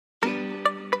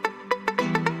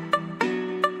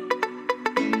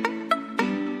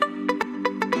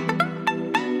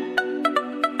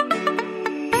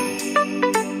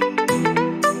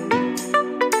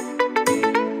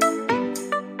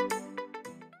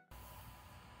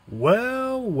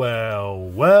Well.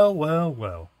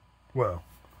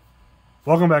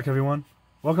 Welcome back, everyone.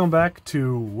 Welcome back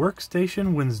to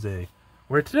Workstation Wednesday,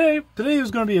 where today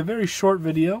is going to be a very short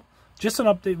video, just an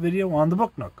update video on the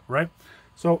Booknook, right?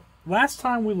 So last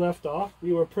time we left off,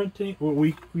 we were printing.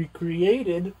 We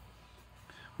created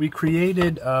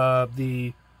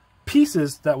the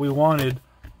pieces that we wanted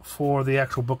for the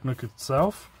actual Booknook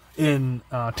itself in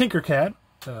Tinkercad.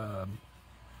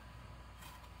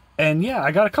 And yeah,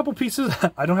 I got a couple pieces.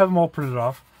 I don't have them all printed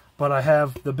off, but I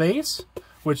have the base,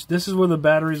 which this is where the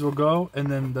batteries will go, and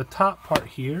then the top part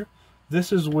here,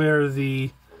 this is where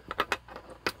the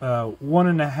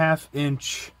 1.5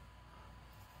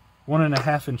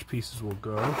 inch pieces will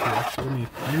go. Here, actually, let me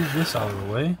move this out of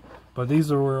the way. But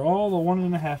these are where all the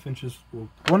 1.5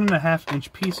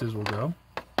 inch pieces will go.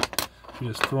 You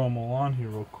just throw them all on here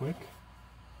real quick.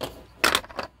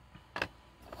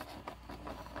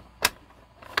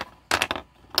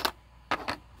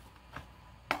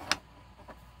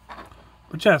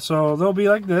 But yeah, so they'll be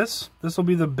like this. This will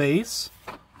be the base.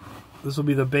 This will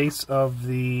be the base of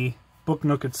the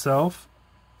Booknook itself.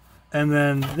 And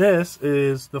then this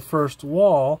is the first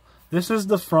wall. This is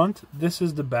the front. This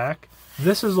is the back.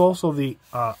 This is also the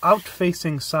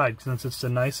out-facing side, since it's the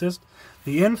nicest.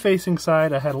 The in-facing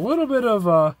side, I had a little bit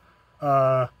of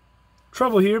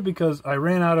trouble here because I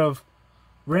ran out of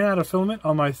filament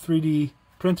on my 3D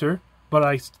printer. But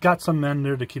I got some in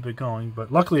there to keep it going.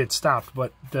 But luckily it stopped.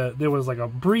 But there was like a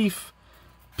brief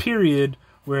period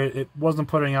where it wasn't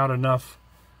putting out enough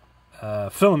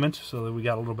filament, so that we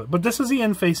got a little bit. But this is the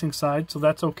in-facing side, so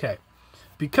that's okay.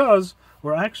 Because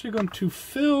we're actually going to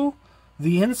fill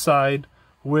the inside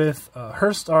with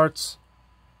Hearst Arts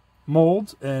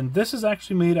molds. And this is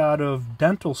actually made out of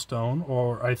dental stone,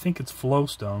 or I think it's flow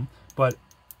stone. But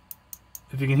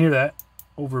if you can hear that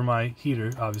over my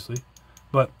heater, obviously.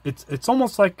 But it's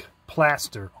almost like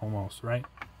plaster, almost, right?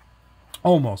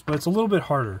 Almost, but it's a little bit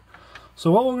harder.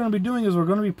 So what we're going to be doing is we're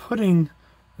going to be putting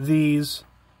these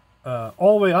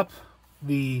all the way up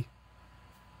the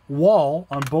wall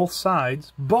on both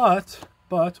sides. But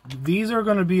these are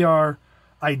going to be our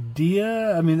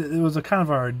idea. I mean, it was a kind of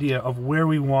our idea of where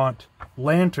we want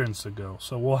lanterns to go.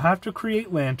 So we'll have to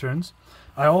create lanterns.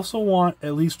 I also want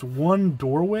at least one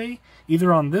doorway,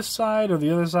 either on this side or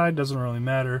the other side, doesn't really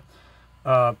matter.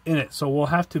 In it, so we'll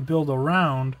have to build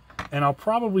around, and I'll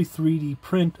probably 3D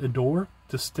print a door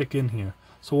to stick in here.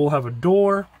 So we'll have a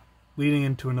door leading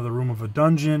into another room of the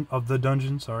dungeon,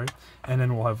 and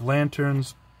then we'll have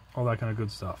lanterns, all that kind of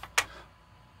good stuff.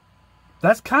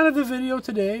 That's kind of the video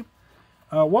today.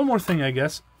 One more thing, I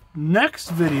guess.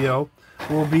 Next video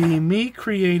will be me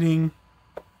creating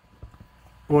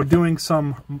or doing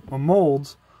some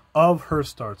molds of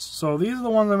Hearst Arts. So these are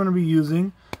the ones I'm going to be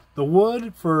using. The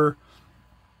wood for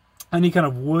any kind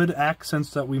of wood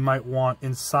accents that we might want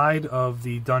inside of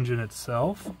the dungeon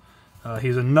itself.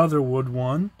 Here's another wood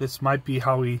one. This might be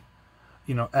how we,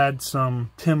 add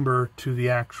some timber to the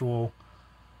actual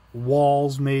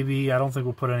walls, maybe. I don't think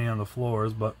we'll put any on the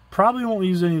floors, but probably won't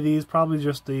use any of these. Probably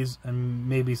just these and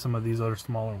maybe some of these other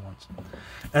smaller ones.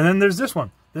 And then there's this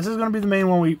one. This is going to be the main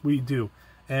one we do.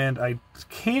 And I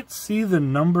can't see the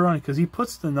number on it because he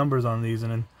puts the numbers on these,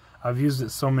 and then I've used it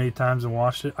so many times and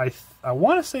watched it. I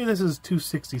want to say this is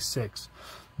 266,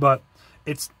 but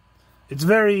it's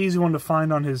very easy one to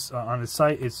find on his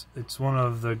site. It's one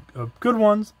of the good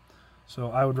ones,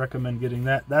 so I would recommend getting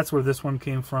that. That's where this one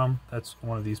came from. That's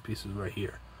one of these pieces right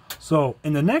here. So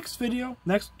in the next video,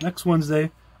 next Wednesday,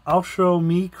 I'll show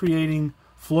me creating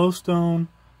flowstone,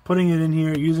 putting it in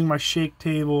here, using my shake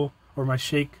table or my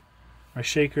shaker,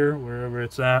 wherever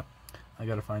it's at. I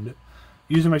gotta find it.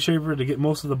 Using my shaper to get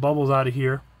most of the bubbles out of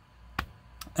here.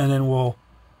 And then we'll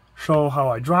show how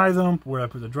I dry them, where I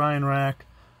put the drying rack.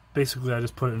 Basically, I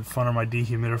just put it in front of my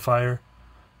dehumidifier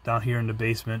down here in the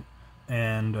basement.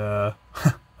 And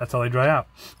that's how they dry out.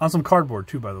 On some cardboard,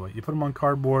 too, by the way. You put them on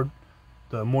cardboard.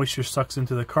 The moisture sucks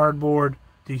into the cardboard.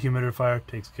 Dehumidifier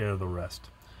takes care of the rest.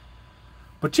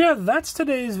 But yeah, that's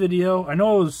today's video. I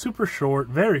know it was super short.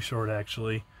 Very short,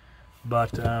 actually.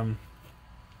 But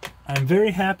I'm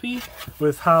very happy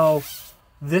with how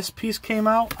this piece came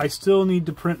out. I still need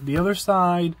to print the other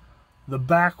side, the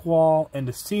back wall, and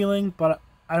the ceiling, but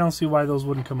I don't see why those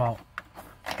wouldn't come out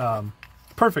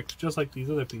perfect, just like these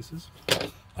other pieces.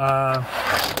 Move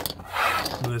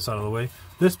this out of the way.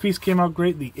 This piece came out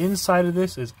great. The inside of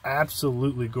this is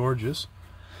absolutely gorgeous.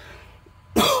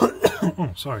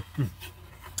 Oh, sorry.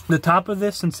 The top of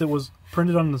this, since it was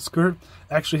printed on the skirt,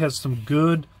 actually has some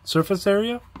good surface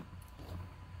area.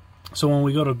 So when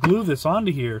we go to glue this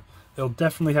onto here, it'll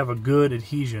definitely have a good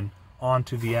adhesion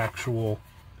onto the actual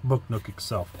Booknook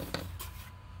itself.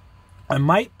 I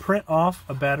might print off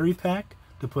a battery pack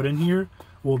to put in here.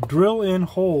 We'll drill in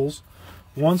holes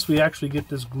once we actually get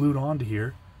this glued onto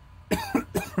here.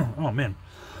 Oh man.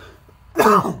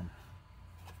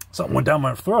 Something went down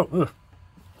my throat. Ugh.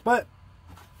 But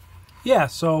yeah,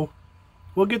 so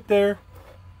we'll get there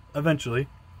eventually.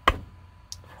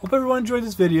 Hope everyone enjoyed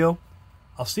this video.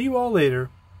 I'll see you all later.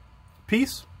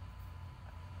 Peace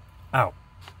out.